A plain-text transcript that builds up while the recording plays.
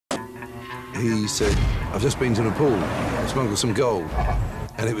he said, "I've just been to Nepal, I smuggled some gold,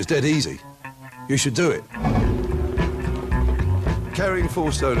 and it was dead easy. You should do it." Carrying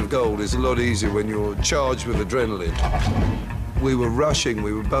 4 stone of gold is a lot easier when you're charged with adrenaline. We were rushing,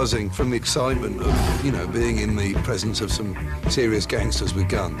 we were buzzing from the excitement of, you know, being in the presence of some serious gangsters with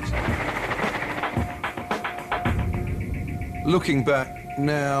guns. Looking back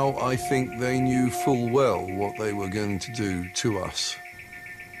now, I think they knew full well what they were going to do to us.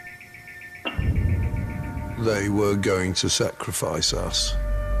 They were going to sacrifice us.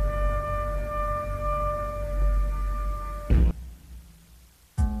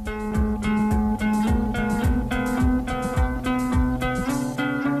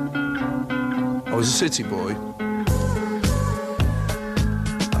 I was a city boy.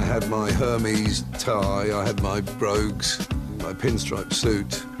 I had my Hermes tie, I had my brogues, my pinstripe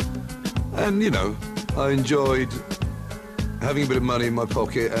suit. And, you know, I enjoyed having a bit of money in my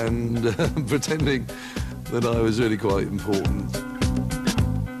pocket and pretending that I was really quite important.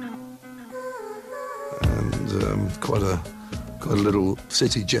 And quite a little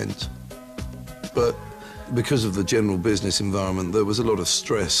city gent. But because of the general business environment, there was a lot of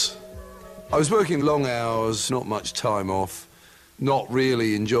stress. I was working long hours, not much time off, not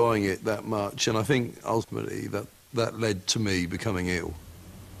really enjoying it that much, and I think ultimately that led to me becoming ill.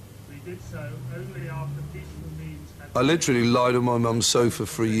 We did so only after peaceful means had... I literally lied on my mum's sofa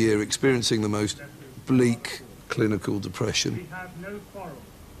for a year, experiencing the most bleak clinical depression. We have no quarrel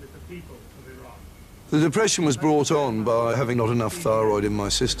with the people of Iran. The depression was brought on by having not enough thyroid in my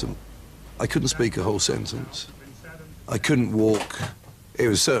system. I couldn't speak a whole sentence. I couldn't walk. It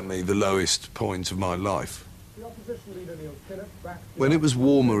was certainly the lowest point of my life. When it was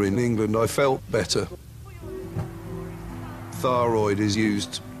warmer in England, I felt better. Thyroid is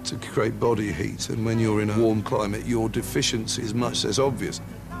used to create body heat, and when you're in a warm climate, your deficiency is much less obvious.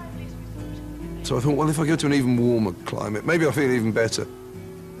 So I thought, well, if I go to an even warmer climate, maybe I'll feel even better.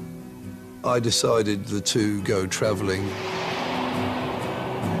 I decided to go travelling.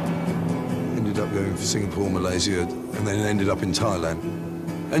 Ended up going to Singapore, Malaysia, and then ended up in Thailand.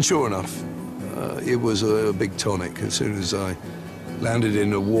 And sure enough, it was a big tonic. As soon as I landed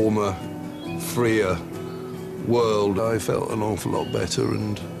in a warmer, freer world, I felt an awful lot better,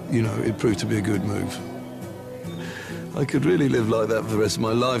 and, you know, it proved to be a good move. I could really live like that for the rest of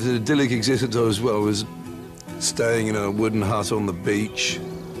my life. An idyllic existence. I was staying in a wooden hut on the beach,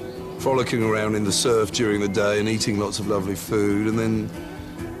 frolicking around in the surf during the day and eating lots of lovely food, and then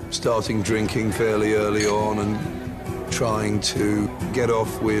starting drinking fairly early on and trying to get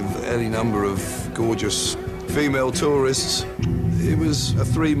off with any number of gorgeous female tourists. It was a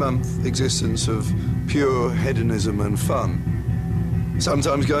 3-month existence of pure hedonism and fun.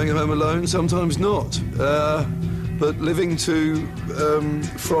 Sometimes going home alone, sometimes not. But living to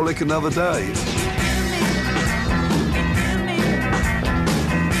frolic another day.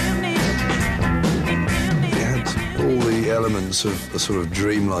 It had all the elements of a sort of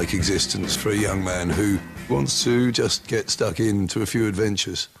dreamlike existence for a young man who wants to just get stuck into a few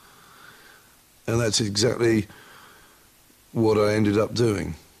adventures. And that's exactly what I ended up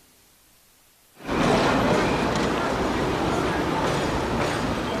doing.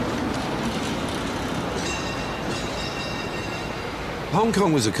 Hong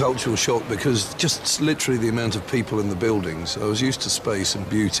Kong was a cultural shock because just literally the amount of people in the buildings. I was used to space and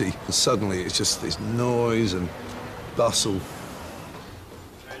beauty, and suddenly it's just this noise and bustle.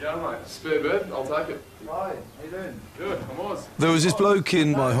 How you going, mate? Spare bed? I'll take it. Hi, how you doing? Good, I'm Oz. There was this bloke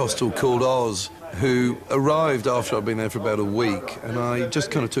in my hostel called Oz who arrived after I'd been there for about a week, and I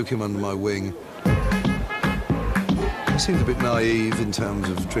just kind of took him under my wing. He seemed a bit naive in terms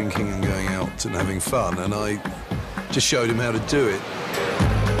of drinking and going out and having fun, and I just showed him how to do it.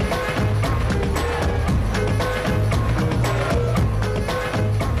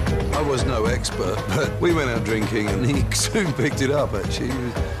 I was no expert, but we went out drinking and he soon picked it up, actually. He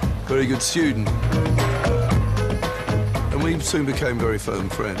was a very good student. And we soon became very firm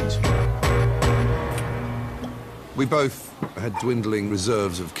friends. We both had dwindling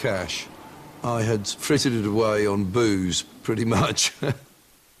reserves of cash. I had frittered it away on booze, pretty much.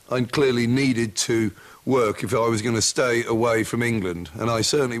 I clearly needed to work if I was going to stay away from England, and I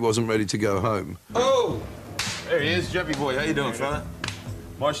certainly wasn't ready to go home. Oh! There he is, Jeffy boy. How you doing, fella?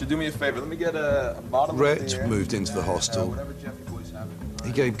 Marcia, do me a favor. Let me get a bottle of Rhett beer. moved into the hostel. Whatever Jeffy boy's having.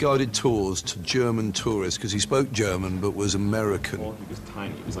 He gave guided tours to German tourists because he spoke German but was American. Well, he was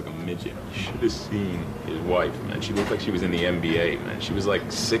tiny. He was like a midget. You should have seen his wife, man. She looked like she was in the NBA, man. She was like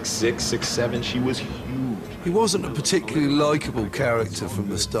 6'6", 6'7". She was huge. He wasn't a particularly likable character from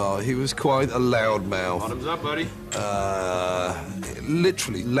the start. He was quite a loudmouth. Bottoms up, buddy.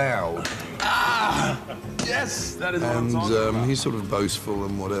 Literally loud. Yes, that is what I'm talking And about. he's sort of boastful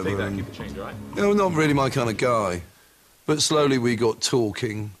and whatever. Take that, and, keep the change, all right? you know, not really my kind of guy. But slowly we got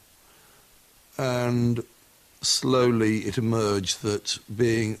talking, and slowly it emerged that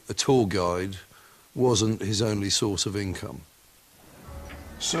being a tour guide wasn't his only source of income.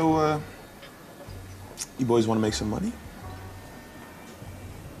 So, you boys want to make some money?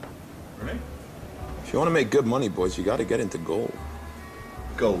 Right? If you want to make good money, boys, you got to get into gold.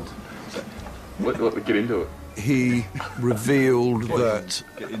 Gold. What, get into it. He revealed that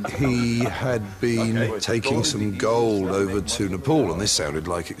he had been taking some gold over to Nepal, and this sounded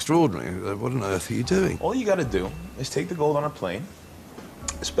like extraordinary. What on earth are you doing? All you got to do is take the gold on a plane,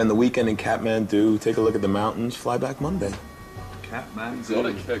 spend the weekend in Kathmandu, take a look at the mountains, fly back Monday.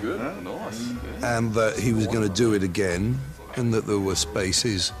 Exotic. Yeah, good. Nice. Yeah. And that he was going to do it again, and that there were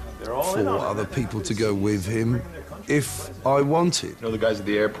spaces for other people to go with him if I wanted. You know the guys at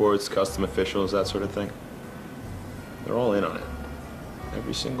the airports, custom officials, that sort of thing? They're all in on it.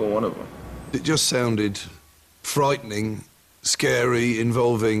 Every single one of them. It just sounded frightening, scary,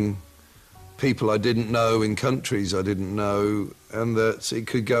 involving people I didn't know in countries I didn't know, and that it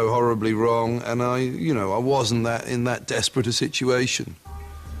could go horribly wrong, and I wasn't in that desperate a situation.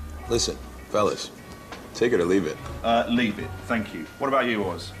 Listen, fellas, take it or leave it. Leave it, thank you. What about you,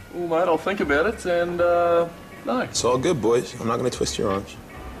 Oz? Well, mate, I'll think about it, and, no. It's all good, boys. I'm not going to twist your arms.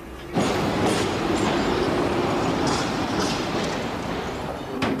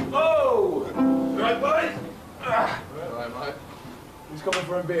 Oh! Right, buddy? Right, mate. Who's coming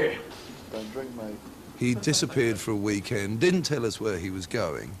for a beer? Don't drink, mate. He disappeared for a weekend, didn't tell us where he was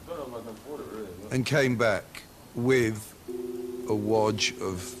going, and came back with a wad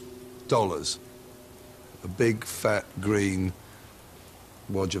of dollars. A big, fat, green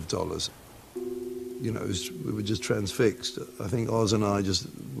wad of dollars. You know, we were just transfixed. I think Oz and I just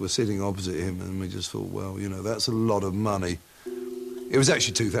were sitting opposite him, and we just thought, well, you know, that's a lot of money. It was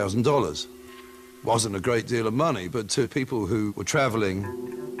actually $2,000. Wasn't a great deal of money, but to people who were traveling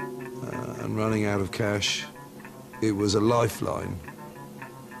and running out of cash, it was a lifeline.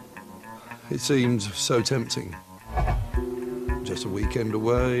 It seemed so tempting. Just a weekend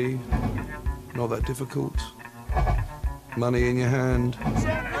away, not that difficult. Money in your hand,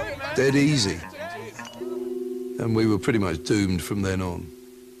 dead easy. And we were pretty much doomed from then on.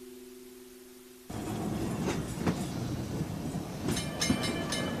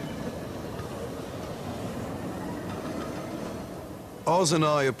 Oz and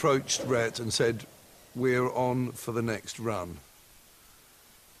I approached Rhett and said, we're on for the next run.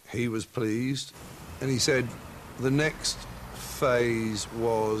 He was pleased, and he said the next phase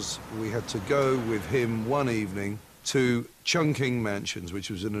was we had to go with him one evening to Chungking Mansions,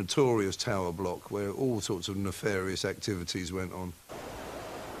 which was a notorious tower block where all sorts of nefarious activities went on.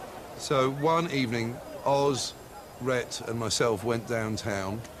 So one evening, Oz, Rhett and myself went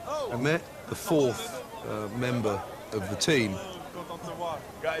downtown and met the fourth member of the team.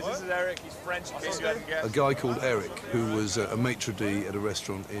 Guys, this is Eric. He's French, in case you hadn't guessed. A guy called Eric, who was a maitre d' at a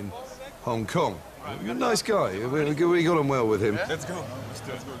restaurant in Hong Kong. A nice guy. We got on well with him. Let's go.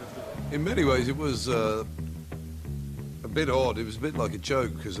 In many ways, it was a bit odd. It was a bit like a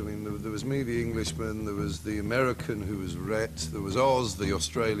joke, because, I mean, there was me, the Englishman, there was the American, who was Rhett, there was Oz, the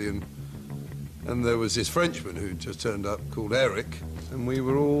Australian, and there was this Frenchman who just turned up called Eric, and we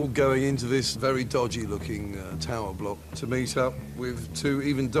were all going into this very dodgy-looking tower block to meet up with two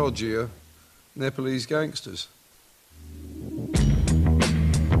even dodgier Nepalese gangsters.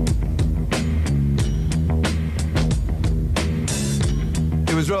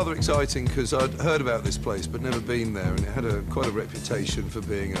 It was rather exciting because I'd heard about this place but never been there, and it had quite a reputation for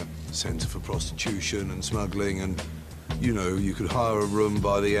being a centre for prostitution and smuggling, and, you know, you could hire a room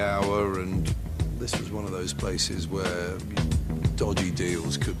by the hour, and this was one of those places where dodgy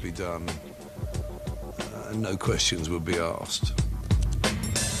deals could be done and no questions would be asked.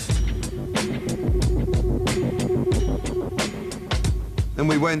 And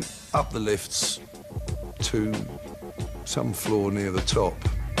we went up the lifts to some floor near the top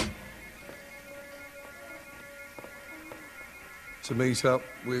to meet up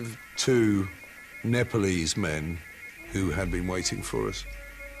with two Nepalese men who had been waiting for us.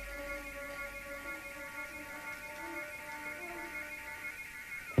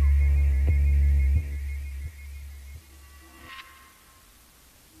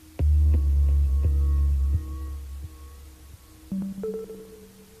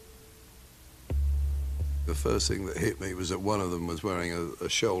 The first thing that hit me was that one of them was wearing a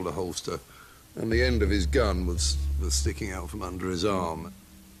shoulder holster, and the end of his gun was sticking out from under his arm.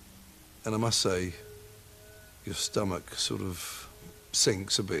 And I must say, your stomach sort of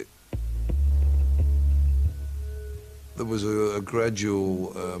sinks a bit. there was a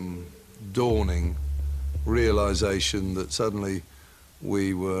gradual dawning realization that suddenly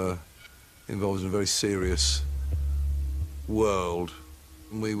we were involved in a very serious world,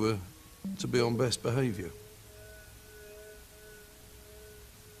 and we were to be on best behavior.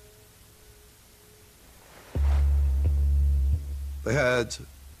 They had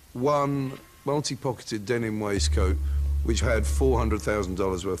one multi-pocketed denim waistcoat which had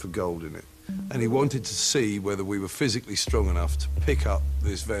 $400,000 worth of gold in it. And he wanted to see whether we were physically strong enough to pick up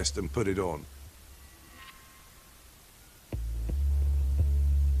this vest and put it on.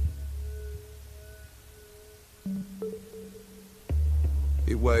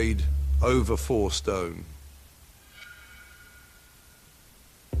 It weighed over 4 stone.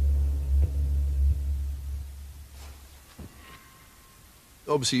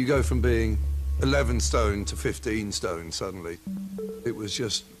 Obviously, you go from being 11 stone to 15 stone suddenly. It was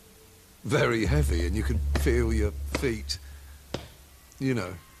just very heavy, and you could feel your feet, you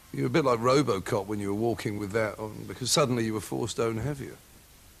know. You were a bit like RoboCop when you were walking with that on, because suddenly you were 4 stone heavier.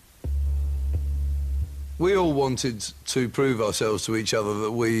 We all wanted to prove ourselves to each other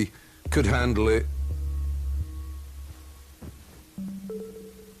that we could handle it.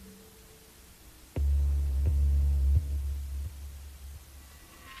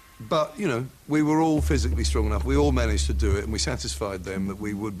 But, you know, we were all physically strong enough. We all managed to do it, and we satisfied them that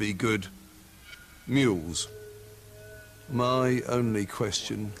we would be good mules. My only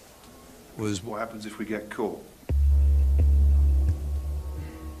question was... What happens if we get caught?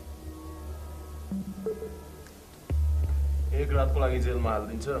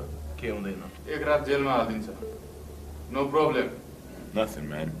 No problem. Nothing,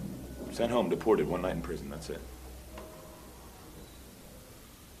 man. Sent home, deported, 1 night in prison, that's it.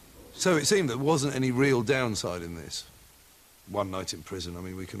 So it seemed there wasn't any real downside in this. 1 night in prison, I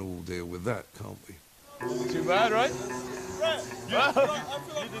mean, we can all deal with that, can't we? Too bad, right?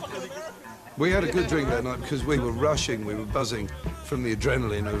 We had a good drink that night because we were rushing, we were buzzing from the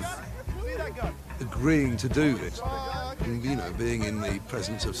adrenaline of agreeing to do this. And, you know, being in the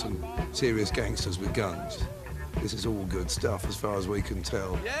presence of some serious gangsters with guns. This is all good stuff as far as we can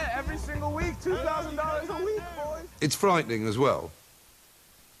tell. Yeah, every single week, $2,000 a week, boys. It's frightening as well.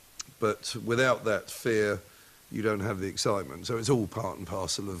 But without that fear, you don't have the excitement. So it's all part and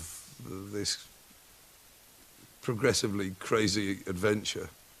parcel of this progressively crazy adventure.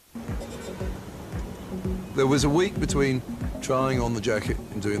 There was a week between trying on the jacket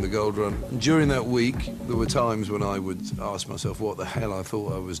and doing the gold run. And during that week, there were times when I would ask myself what the hell I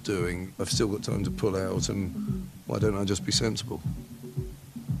thought I was doing. I've still got time to pull out, and why don't I just be sensible?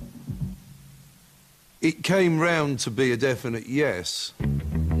 It came round to be a definite yes.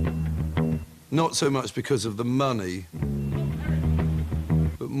 Not so much because of the money,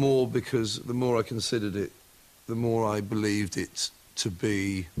 but more because the more I considered it, the more I believed it to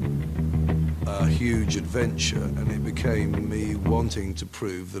be a huge adventure, and it became me wanting to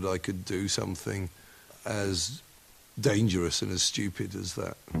prove that I could do something as dangerous and as stupid as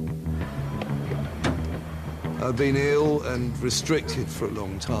that. I've been ill and restricted for a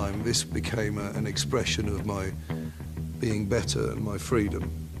long time. This became an expression of my being better and my freedom.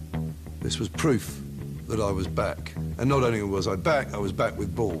 This was proof that I was back. And not only was I back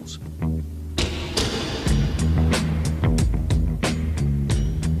with balls.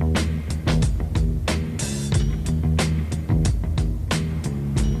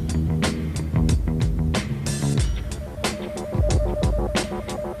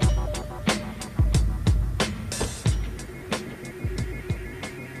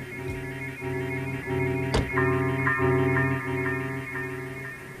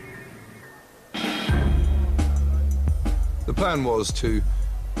 The plan was to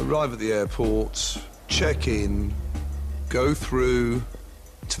arrive at the airport, check in, go through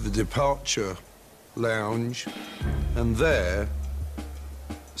to the departure lounge, and there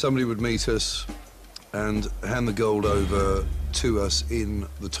somebody would meet us and hand the gold over to us in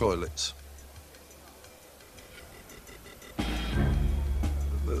the toilets.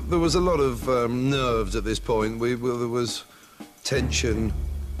 There was a lot of nerves at this point. There was tension.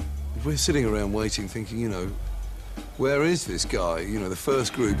 We're sitting around waiting, thinking, you know, where is this guy? You know, the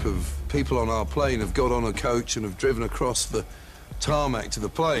first group of people on our plane have got on a coach and have driven across the tarmac to the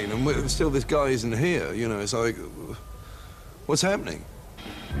plane, and still this guy isn't here. You know, it's like, what's happening?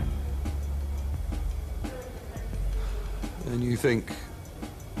 And you think,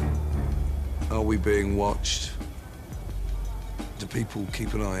 are we being watched? Do people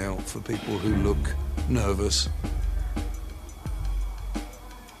keep an eye out for people who look nervous?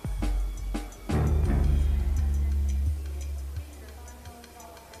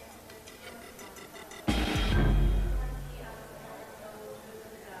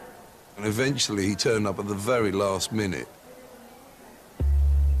 And eventually he turned up at the very last minute.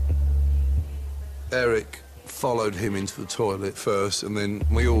 Eric followed him into the toilet first, and then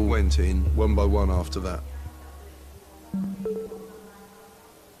we all went in, one by one after that.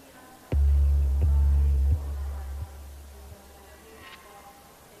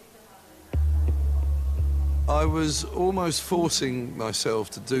 I was almost forcing myself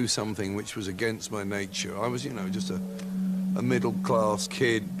to do something which was against my nature. I was, you know, just a middle-class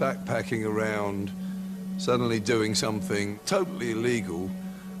kid backpacking around, suddenly doing something totally illegal,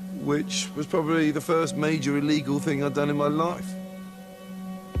 which was probably the first major illegal thing I'd done in my life.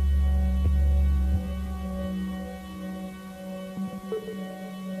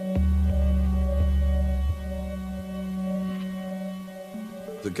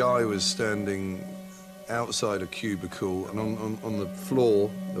 The guy was standing outside a cubicle, and on the floor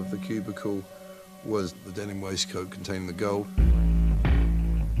of the cubicle was the denim waistcoat containing the gold.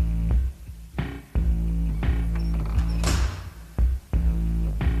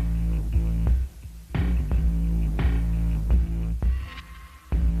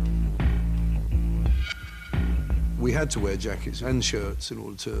 We had to wear jackets and shirts in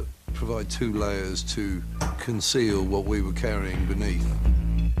order to provide 2 layers to conceal what we were carrying beneath.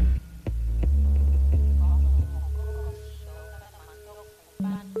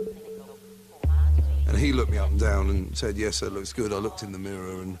 And he looked me up and down and said, "Yes, that looks good." I looked in the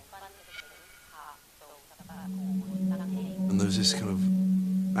mirror and there was this kind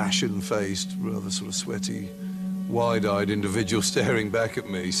of ashen-faced, rather sort of sweaty, wide-eyed individual staring back at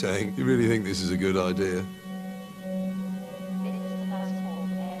me saying, "You really think this is a good idea?"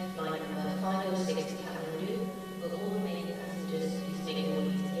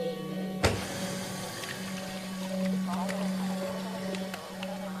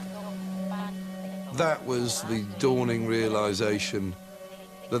 That was the dawning realization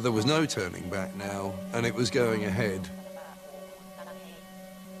that there was no turning back now, and it was going ahead.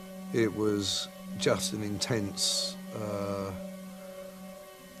 It was just an intense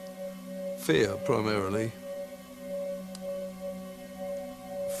fear, primarily.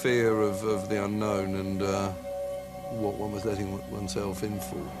 Fear of the unknown and what one was letting oneself in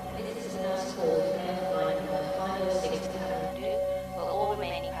for.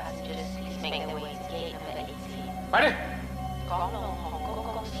 Ready?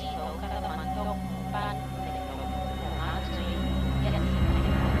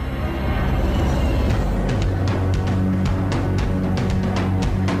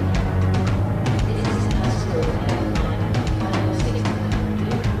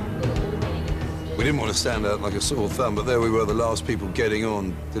 We didn't want to stand out like a sore thumb, but there we were, the last people getting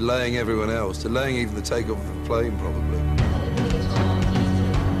on, delaying everyone else, delaying even the takeoff of the plane, probably.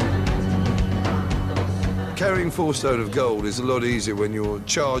 Carrying 4 stone of gold is a lot easier when you're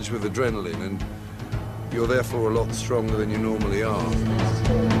charged with adrenaline and you're therefore a lot stronger than you normally are.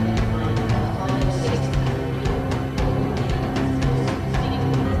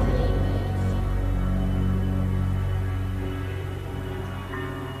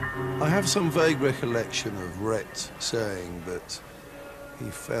 I have some vague recollection of Rhett saying that he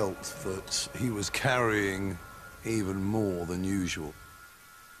felt that he was carrying even more than usual.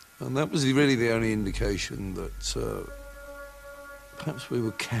 And that was really the only indication that perhaps we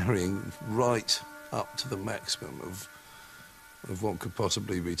were carrying right up to the maximum of what could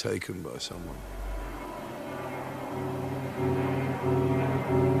possibly be taken by someone.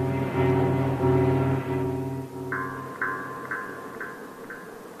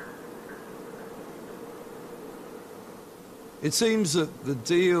 It seems that the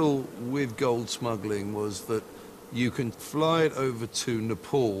deal with gold smuggling was that you can fly it over to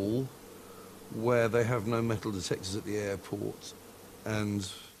Nepal, where they have no metal detectors at the airport, and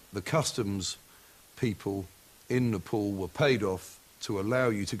the customs people in Nepal were paid off to allow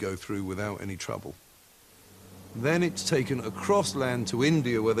you to go through without any trouble. Then it's taken across land to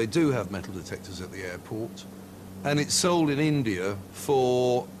India, where they do have metal detectors at the airport, and it's sold in India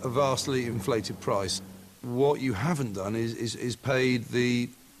for a vastly inflated price. What you haven't done is paid the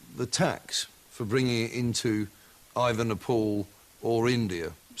tax for bringing it into either Nepal or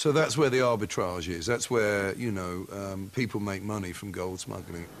India. So that's where the arbitrage is. That's where, you know, people make money from gold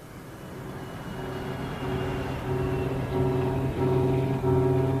smuggling.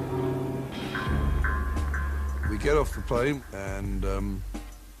 We get off the plane and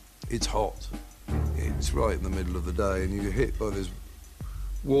it's hot. It's right in the middle of the day and you're hit by this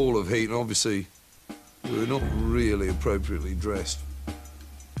wall of heat, and obviously we're not really appropriately dressed.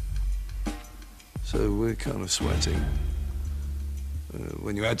 So we're kind of sweating.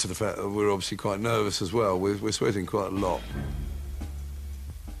 When you add to the fact that we're obviously quite nervous as well, we're sweating quite a lot.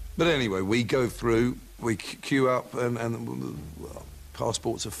 But anyway, we go through, we queue up, and well,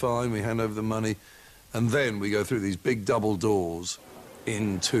 passports are fine, we hand over the money, and then we go through these big double doors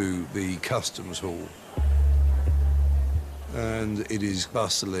into the customs hall. And it is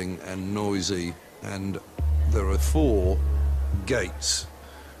bustling and noisy, and there are 4 gates,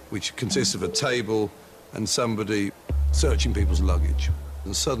 which consist of a table and somebody searching people's luggage.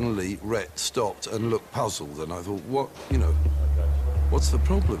 And suddenly, Rhett stopped and looked puzzled, and I thought, what, you know, what's the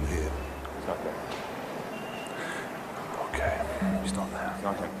problem here? Okay, stop there.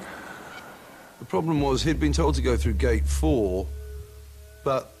 Okay. The problem was he'd been told to go through gate 4,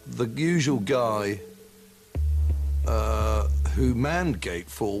 but the usual guy who manned gate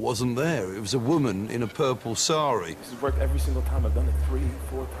 4 wasn't there. It was a woman in a purple sari. This has worked every single time. I've done it 3,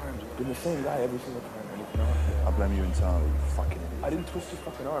 4 times. It's been the same guy every single time. And it's not. I blame you entirely, you fucking idiot. I didn't twist your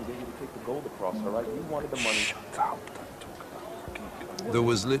fucking arm. Get you to take the gold across, all right? You wanted the money. Shut up. Don't talk about fucking... There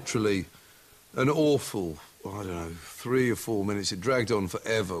was literally an awful, I don't know, 3 or 4 minutes. It dragged on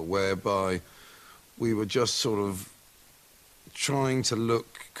forever, whereby we were just sort of trying to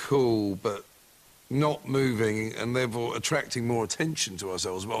look cool, but not moving, and therefore attracting more attention to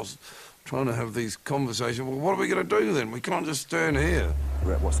ourselves whilst trying to have these conversations. Well, what are we going to do then? We can't just stand here.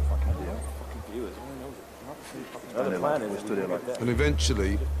 Rhett, what's the fucking idea? Fucking deal is all I know is not the same fucking plan is. Stood here like that. And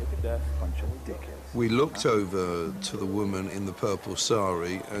eventually, Bunch of dickheads. we looked over to the woman in the purple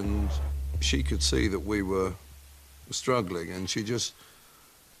sari, and she could see that we were struggling, and she just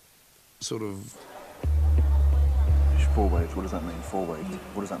sort of... 4 waves, what does that mean? 4 waves,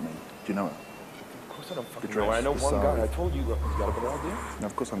 what does that mean? Do you know it? Of course I don't fucking dress, know. I know the one size. guy. I told you, you got a better idea? No,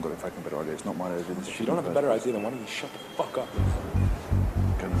 of course I haven't got a fucking better idea. It's not my idea. If you don't have a better idea, then why don't you shut the fuck up?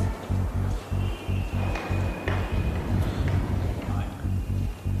 Okay.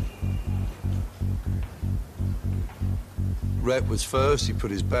 Rhett was first, he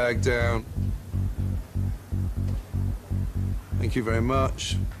put his bag down. Thank you very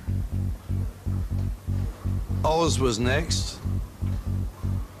much. Oz was next.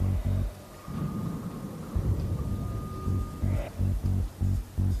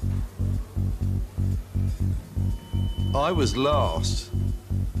 I was last.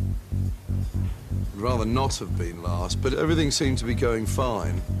 I'd rather not have been last, but everything seemed to be going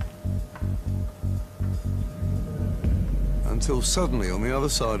fine. Until suddenly, on the other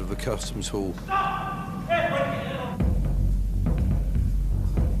side of the customs hall,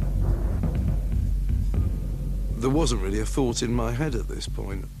 there wasn't really a thought in my head at this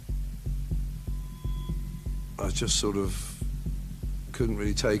point. I just sort of couldn't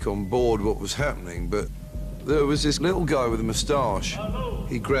really take on board what was happening, but there was this little guy with a moustache.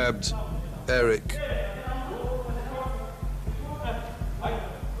 He grabbed Eric.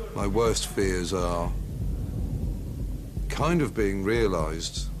 My worst fears are kind of being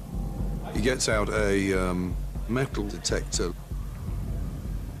realized. He gets out a metal detector,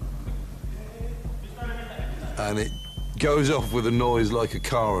 and it goes off with a noise like a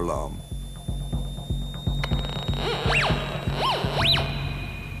car alarm.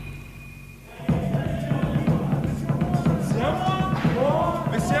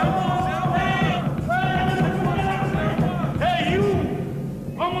 Hey, you!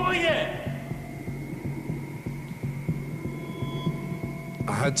 Come over here!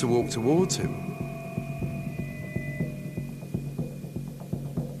 I had to walk towards him.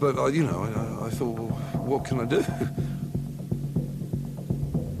 But, you know, I thought, well, what can I do?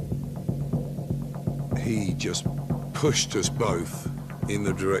 He just pushed us both in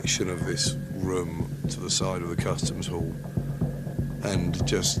the direction of this room to the side of the customs hall. And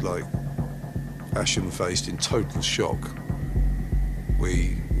just like ashen-faced in total shock,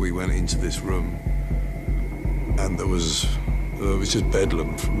 we went into this room, and there was just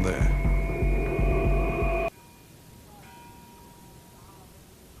bedlam from there.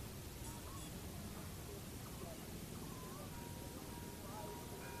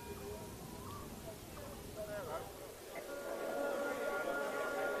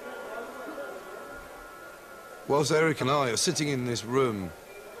 Whilst Eric and I are sitting in this room,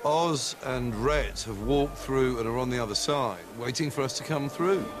 Oz and Rhett have walked through and are on the other side, waiting for us to come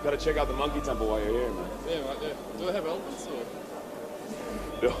through. You gotta check out the monkey temple while you're here, man. Yeah, right there. Do they have elephants or?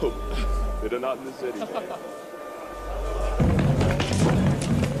 No, they're not in the city, man.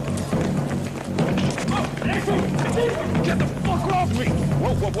 Get the fuck off me!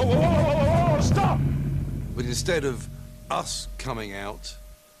 Whoa, whoa, whoa, whoa, whoa, whoa, stop! But instead of us coming out,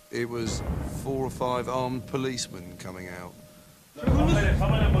 it was 4 or 5 armed policemen coming out. 저기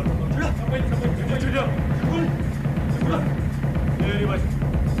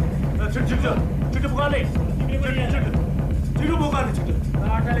뭐가 안 돼? 저기 뭐가 안 돼?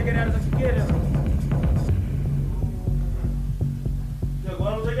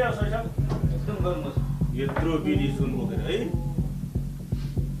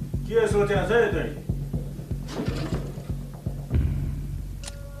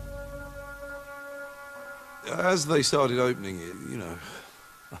 As they started opening it, you know,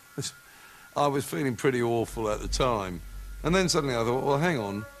 I was feeling pretty awful at the time. And then suddenly I thought, well, hang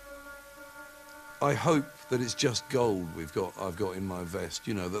on. I hope that it's just gold I've got in my vest,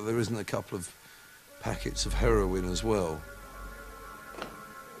 you know, that there isn't a couple of packets of heroin as well.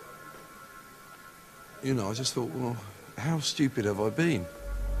 You know, I just thought, well, how stupid have I been?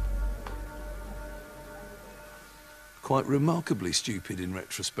 Quite remarkably stupid in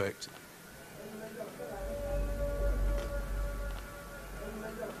retrospect.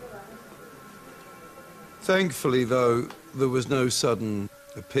 Thankfully, though, there was no sudden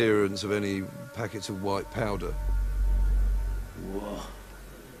appearance of any packets of white powder. Whoa.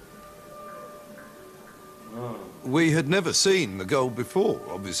 Oh. We had never seen the gold before,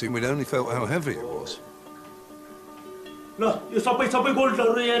 obviously. We'd only felt how heavy it was. And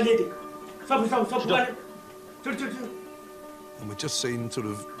we'd just seen sort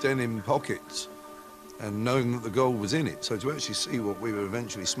of denim pockets and known that the gold was in it. So to actually see what we were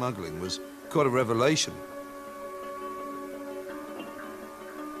eventually smuggling was quite a revelation.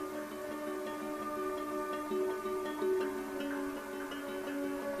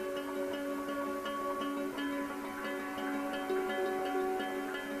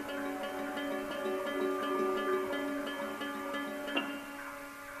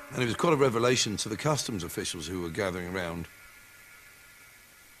 And it was quite a revelation to the customs officials who were gathering around.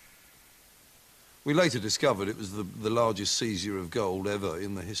 We later discovered it was the largest seizure of gold ever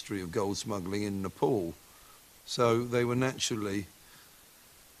in the history of gold smuggling in Nepal. So they were naturally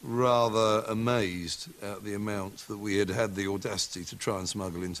rather amazed at the amount that we had had the audacity to try and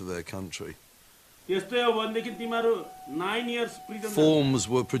smuggle into their country. Forms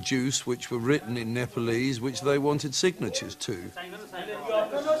were produced which were written in Nepalese, which they wanted signatures to.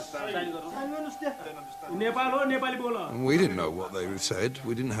 And we didn't know what they said.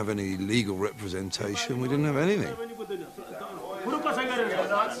 We didn't have any legal representation. We didn't have anything.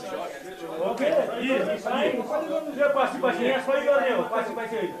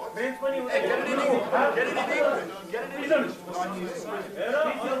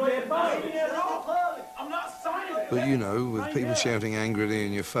 But you know, with people shouting angrily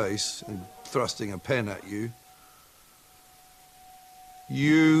in your face and thrusting a pen at you,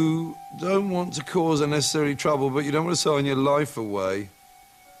 you don't want to cause unnecessary trouble, but you don't want to sign your life away.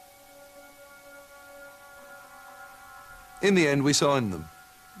 In the end, we signed them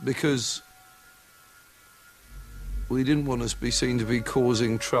because we didn't want to be seen to be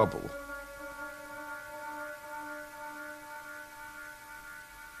causing trouble.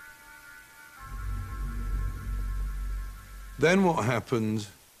 Then what happened,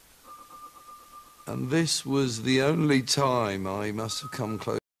 and this was the only time I must have come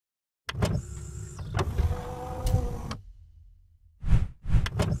close.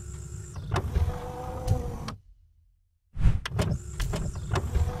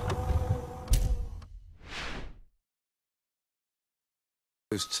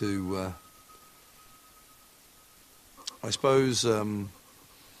 To, I suppose,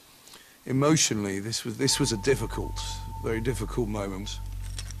 emotionally, this was a very difficult moment.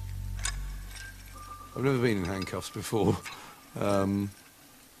 I've never been in handcuffs before, and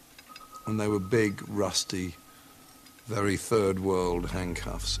they were big, rusty, very third world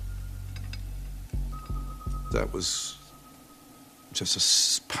handcuffs. That was just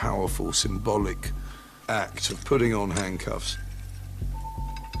a powerful, symbolic act of putting on handcuffs.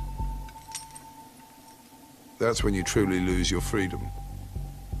 That's when you truly lose your freedom.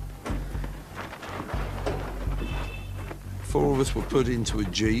 4 of us were put into a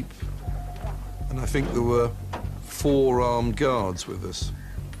jeep, and I think there were 4 armed guards with us.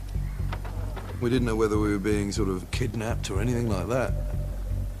 We didn't know whether we were being sort of kidnapped or anything like that.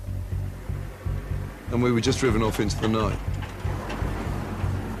 And we were just driven off into the night.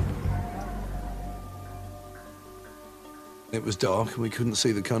 It was dark and we couldn't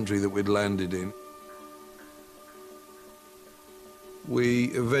see the country that we'd landed in. We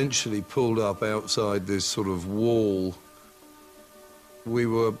eventually pulled up outside this sort of wall. We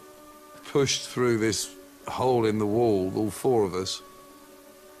were pushed through this hole in the wall, all 4 of us,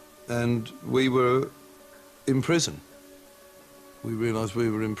 and we were in prison. We realised we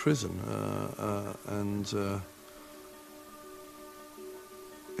were in prison, and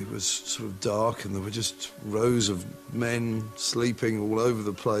it was sort of dark, and there were just rows of men sleeping all over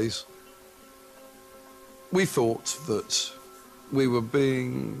the place. We thought that we were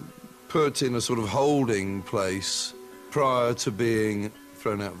being put in a sort of holding place prior to being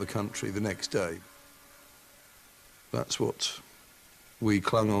thrown out of the country the next day. That's what we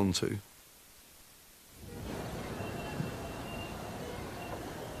clung on to.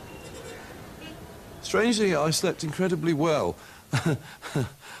 Strangely, I slept incredibly well.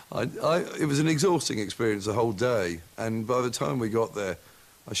 It was an exhausting experience the whole day, and by the time we got there,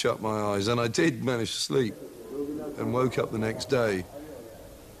 I shut my eyes, and I did manage to sleep, and woke up the next day,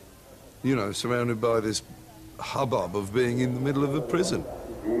 you know, surrounded by this hubbub of being in the middle of a prison.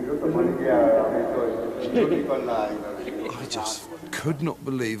 I just could not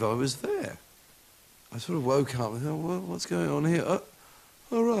believe I was there. I sort of woke up and thought, well, what's going on here?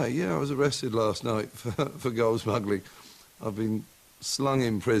 Oh, right, yeah, I was arrested last night for gold smuggling. I've been slung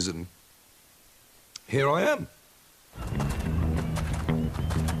in prison. Here I am.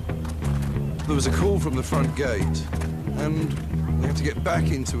 There was a call from the front gate, and we had to get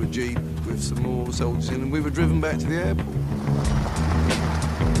back into a jeep with some more soldiers in, and we were driven back to the airport.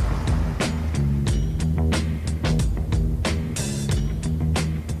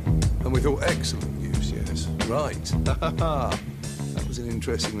 And we thought, excellent news, yes. Right. That was an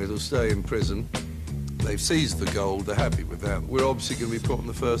interesting little stay in prison. They've seized the gold, they're happy with that. We're obviously going to be put on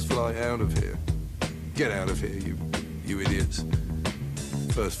the first flight out of here. Get out of here, you idiots.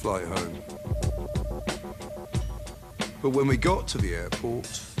 First flight home. But when we got to the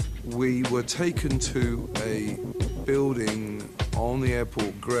airport, we were taken to a building on the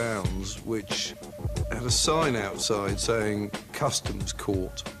airport grounds which had a sign outside saying Customs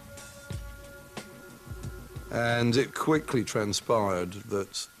Court. And it quickly transpired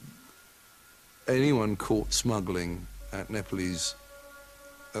that anyone caught smuggling at the Nepalese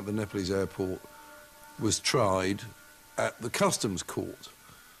airport was tried at the Customs Court.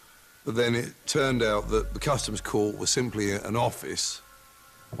 But then it turned out that the Customs Court was simply an office,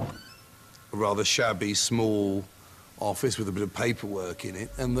 a rather shabby, small office with a bit of paperwork in it,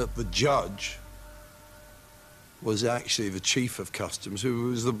 and that the judge was actually the chief of customs, who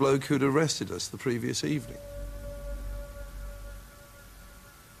was the bloke who'd arrested us the previous evening.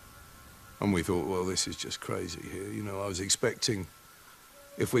 And we thought, well, this is just crazy here. You know, I was expecting,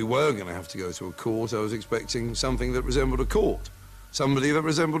 if we were going to have to go to a court, I was expecting something that resembled a court, somebody that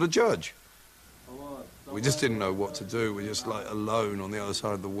resembled a judge. We just didn't know what to do. We're just like alone on the other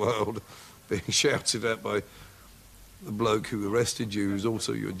side of the world, being shouted at by the bloke who arrested you, who's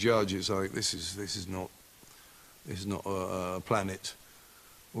also your judge. It's like, this is not a planet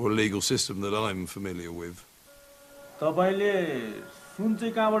or a legal system that I'm familiar with.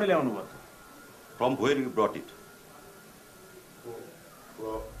 From where you brought it?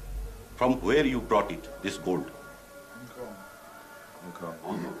 From where you brought it, this gold?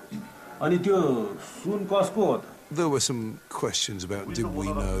 There were some questions about, did we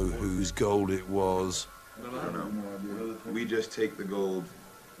know whose gold it was? I don't know. We just take the gold,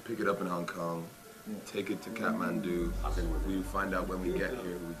 pick it up in Hong Kong, take it to Kathmandu. We find out when we get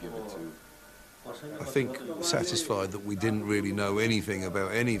here who we give it to. I think, satisfied that we didn't really know anything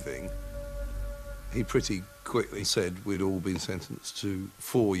about anything, he pretty quickly said we'd all been sentenced to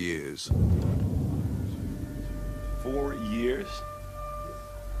 4 years. 4 years?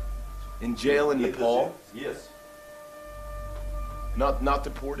 In jail in Nepal? Yes. Not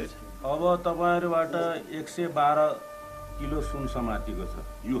deported? You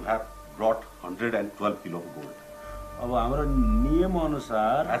have brought 112 kilo of gold.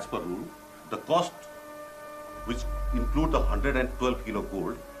 As per rule, the cost, which include the 112 kilo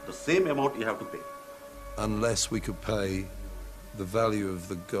gold, the same amount you have to pay. Unless we could pay the value of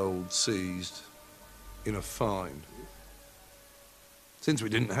the gold seized in a fine. Since we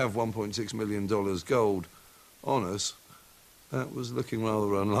didn't have $1.6 million gold on us, that was looking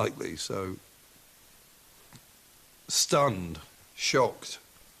rather unlikely, so stunned, shocked,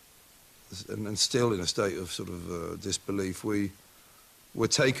 and still in a state of sort of disbelief, we were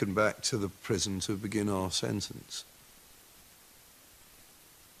taken back to the prison to begin our sentence.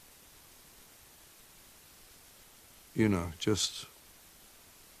 You know, just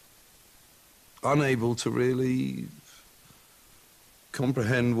unable to really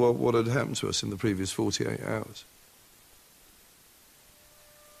comprehend what had happened to us in the previous 48 hours.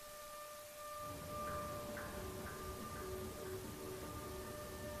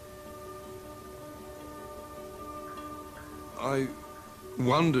 I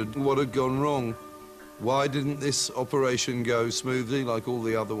wondered what had gone wrong. Why didn't this operation go smoothly like all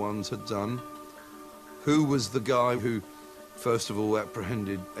the other ones had done? Who was the guy who, first of all,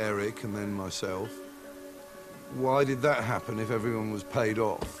 apprehended Eric and then myself? Why did that happen if everyone was paid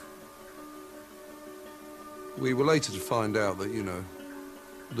off? We were later to find out that, you know,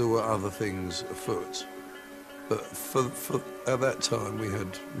 there were other things afoot. But at that time, we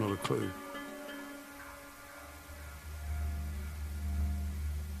had not a clue.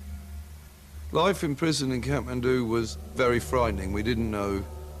 Life in prison in Kathmandu was very frightening. We didn't know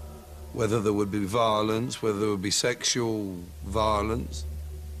whether there would be violence, whether there would be sexual violence.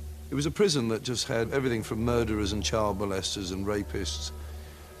 It was a prison that just had everything from murderers and child molesters and rapists,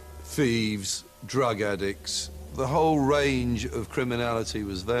 thieves, drug addicts. The whole range of criminality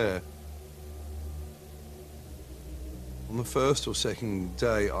was there. On the first or second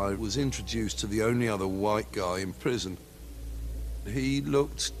day, I was introduced to the only other white guy in prison. He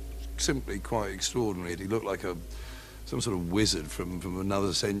looked simply quite extraordinary. He looked like some sort of wizard from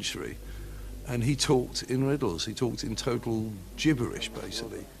another century. And he talked in riddles. He talked in total gibberish,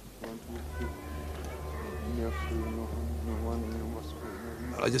 basically.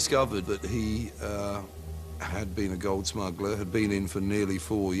 I discovered that he had been a gold smuggler, had been in for nearly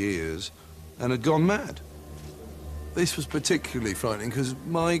 4 years, and had gone mad. This was particularly frightening because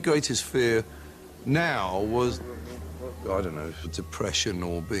my greatest fear now was, I don't know, depression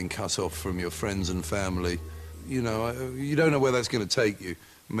or being cut off from your friends and family. You know, you don't know where that's going to take you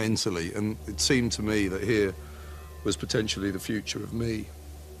mentally, and it seemed to me that here was potentially the future of me,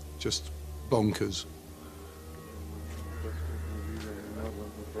 just bonkers.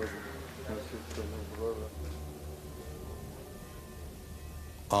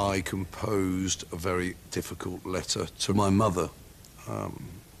 I composed a very difficult letter to my mother,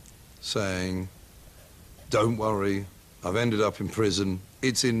 saying, don't worry, I've ended up in prison.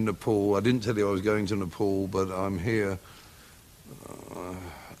 It's in Nepal. I didn't tell you I was going to Nepal, but I'm here.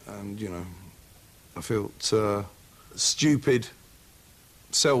 And, you know, I felt stupid,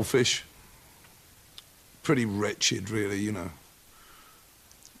 selfish, pretty wretched, really, you know.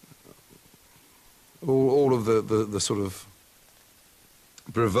 All of the sort of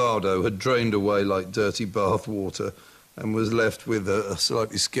bravado had drained away like dirty bath water and was left with a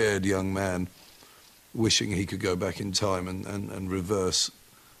slightly scared young man wishing he could go back in time and reverse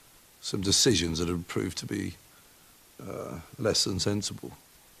some decisions that had proved to be less than sensible.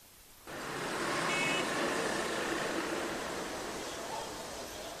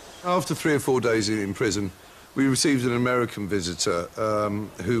 After 3 or 4 days in prison, we received an American visitor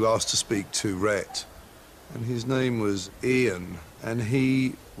who asked to speak to Rhett. And his name was Ian, and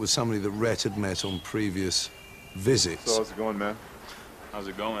he was somebody that Rhett had met on previous visits. So how's it going, man? How's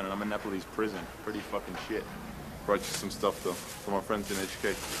it going? I'm in Nepalese prison. Pretty fucking shit. Brought you some stuff, though, from our friends in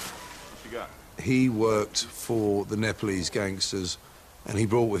education. What you got? He worked for the Nepalese gangsters, and he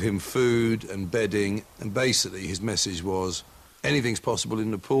brought with him food and bedding, and basically his message was, anything's possible in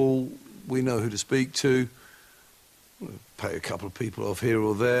Nepal, we know who to speak to, we'll pay a couple of people off here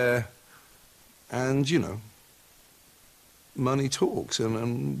or there, and, you know, money talks,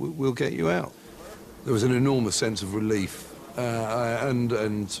 and we'll get you out. There was an enormous sense of relief and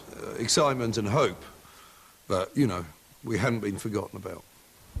excitement and hope that, you know, we hadn't been forgotten about.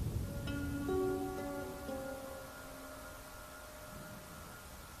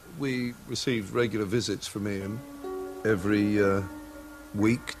 We received regular visits from Ian every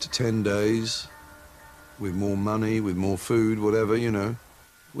week to 10 days, with more money, with more food, whatever, you know.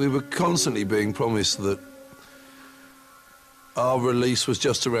 We were constantly being promised that our release was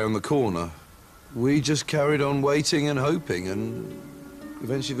just around the corner. We just carried on waiting and hoping, and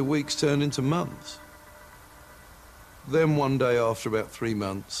eventually the weeks turned into months. Then one day, after about 3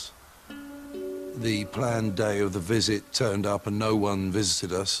 months, the planned day of the visit turned up and no one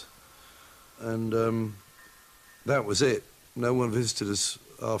visited us. And that was it. No one visited us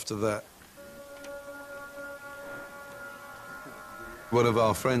after that. One of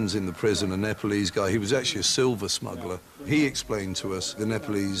our friends in the prison, a Nepalese guy, he was actually a silver smuggler. He explained to us the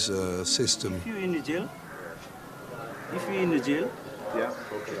Nepalese system. If you're in the jail, Yeah.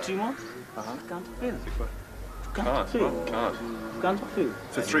 3 months, can't appeal. Can't appeal.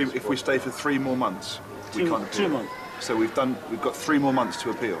 For 3, if we stay for 3 more months, we can't appeal. 3 months. So we've got 3 more months to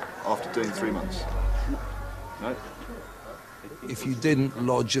appeal after doing 3 months. No? If you didn't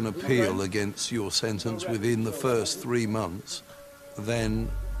lodge an appeal against your sentence within the first 3 months, then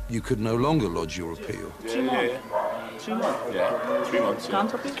you could no longer lodge your appeal. 3 months. 3 months. Yeah, 3 months.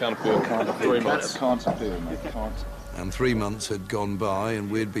 Can't appeal. Can't appeal. Can't appeal. 3 months. Can't appeal, mate. Can't. And 3 months had gone by, and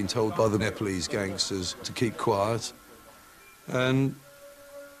we'd been told by the Nepalese gangsters to keep quiet. And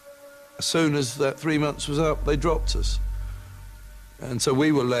as soon as that 3 months was up, they dropped us. And so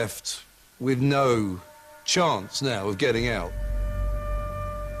we were left with no chance now of getting out.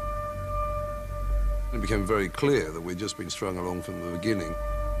 It became very clear that we'd just been strung along from the beginning.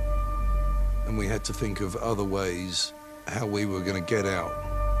 and we had to think of other ways how we were going to get out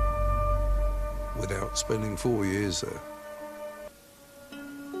without spending 4 years there.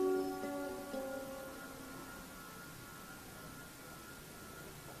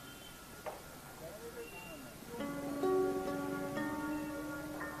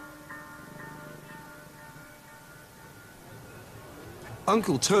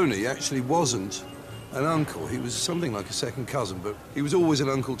 Uncle Tony actually wasn't an uncle. He was something like a second cousin, but he was always an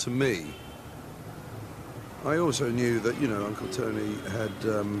uncle to me. I also knew that, you know, Uncle Tony had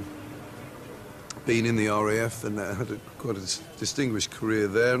been in the RAF and had quite a distinguished career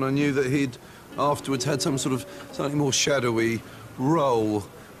there, and I knew that he'd afterwards had some sort of slightly more shadowy role,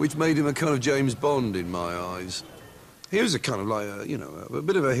 which made him a kind of James Bond in my eyes. He was a kind of like a, you know, a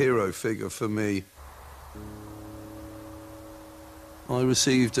bit of a hero figure for me. I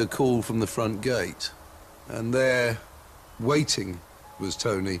received a call from the front gate, and there, waiting, was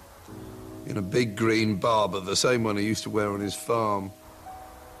Tony, in a big green Barber, the same one he used to wear on his farm.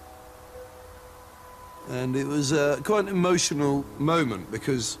 And it was quite an emotional moment,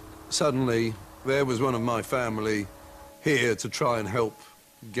 because suddenly there was one of my family here to try and help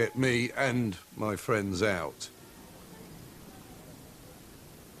get me and my friends out.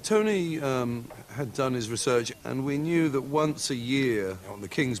 Tony had done his research, and we knew that once a year, on the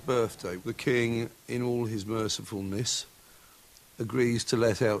King's birthday, the King, in all his mercifulness, agrees to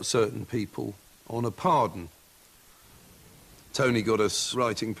let out certain people on a pardon. Tony got us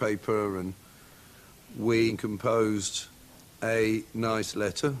writing paper, and we composed a nice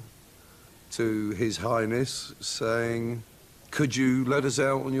letter to His Highness saying, "Could you let us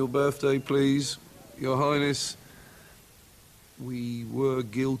out on your birthday, please, Your Highness? We were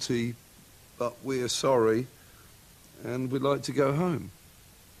guilty, but we're sorry, and we'd like to go home."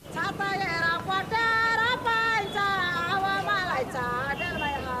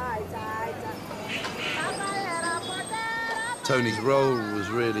 Tony's role was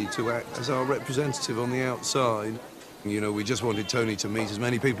really to act as our representative on the outside. You know, we just wanted Tony to meet as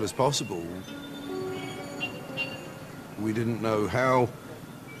many people as possible. We didn't know how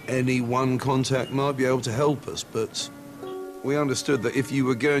any one contact might be able to help us, but we understood that if you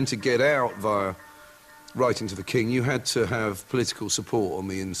were going to get out via writing to the King, you had to have political support on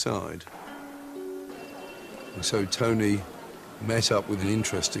the inside. And so Tony met up with an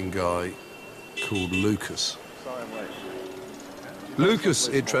interesting guy called Lucas. Lucas,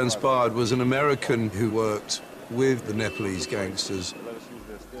 it transpired, was an American who worked with the Nepalese gangsters.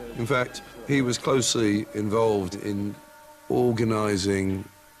 In fact, he was closely involved in organising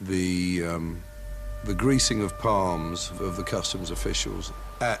the greasing of palms of the customs officials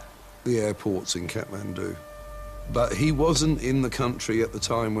at the airports in Kathmandu. But he wasn't in the country at the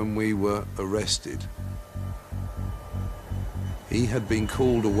time when we were arrested. He had been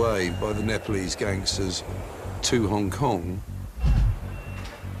called away by the Nepalese gangsters to Hong Kong.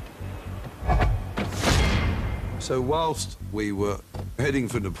 So whilst we were heading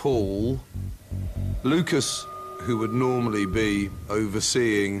for Nepal, Lucas, who would normally be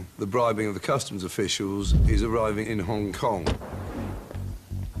overseeing the bribing of the customs officials, is arriving in Hong Kong.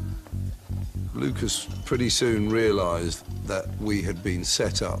 Lucas pretty soon realised that we had been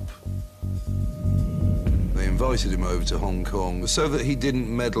set up. They invited him over to Hong Kong so that he didn't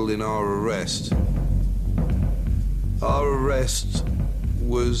meddle in our arrest. Our arrest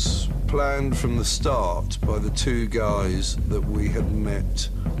was planned from the start by the two guys that we had met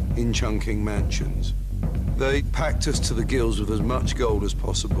in Chungking Mansions. They packed us to the gills with as much gold as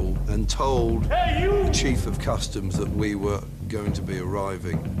possible and told the Chief of Customs that we were going to be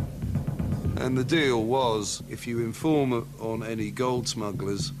arriving. And the deal was, if you inform on any gold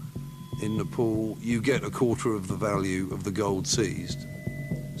smugglers in Nepal, you get 1/4 of the value of the gold seized.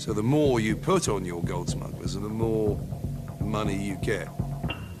 So the more you put on your gold smugglers, and the more money you get.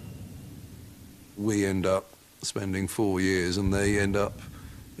 We end up spending 4 years, and they end up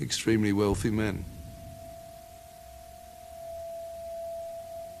extremely wealthy men.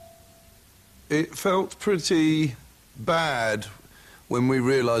 It felt pretty bad when we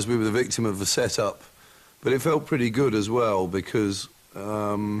realised we were the victim of the setup, but it felt pretty good as well, because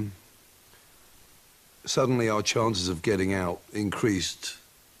suddenly our chances of getting out increased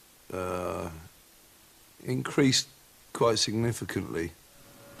quite significantly.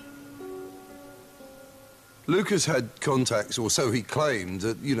 Lucas had contacts, or so he claimed,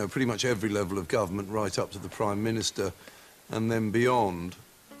 at, you know, pretty much every level of government, right up to the Prime Minister and then beyond.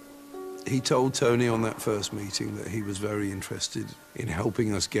 He told Tony on that first meeting that he was very interested in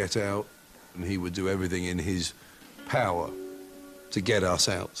helping us get out, and he would do everything in his power to get us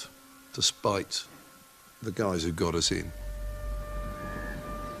out, despite the guys who got us in.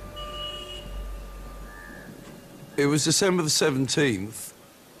 It was December the 17th,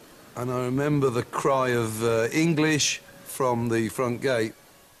 and I remember the cry of English from the front gate.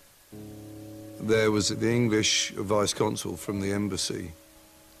 There was the English vice-consul from the embassy.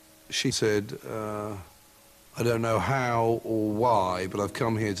 She said, I don't know how or why, but I've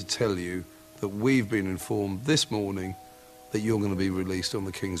come here to tell you that we've been informed this morning that you're going to be released on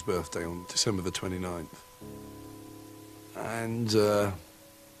the King's birthday on December the 29th. And,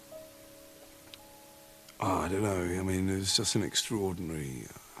 I don't know, I mean, it was just an extraordinary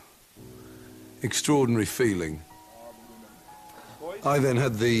feeling. I then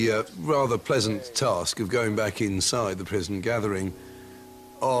had the rather pleasant task of going back inside the prison, gathering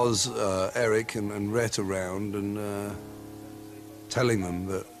Oz, Eric and Rhett around and telling them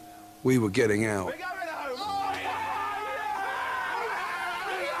that we were getting out.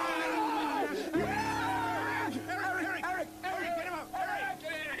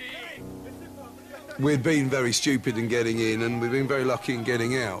 We'd been very stupid in getting in and we'd been very lucky in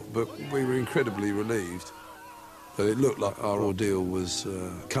getting out, but we were incredibly relieved that it looked like our ordeal was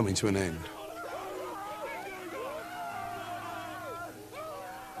coming to an end.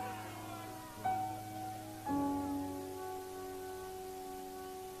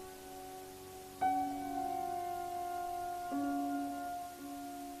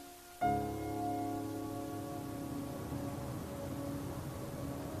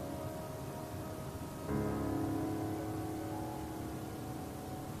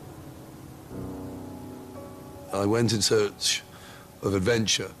 I went in search of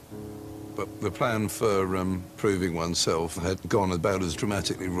adventure, but the plan for proving oneself had gone about as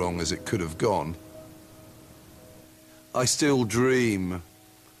dramatically wrong as it could have gone. I still dream.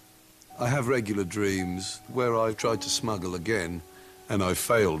 I have regular dreams where I've tried to smuggle again, and I've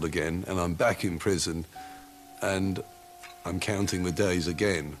failed again, and I'm back in prison, and I'm counting the days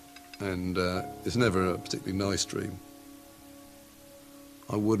again. And it's never a particularly nice dream.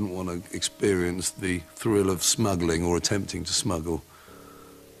 I wouldn't want to experience the thrill of smuggling or attempting to smuggle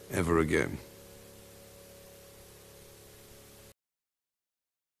ever again.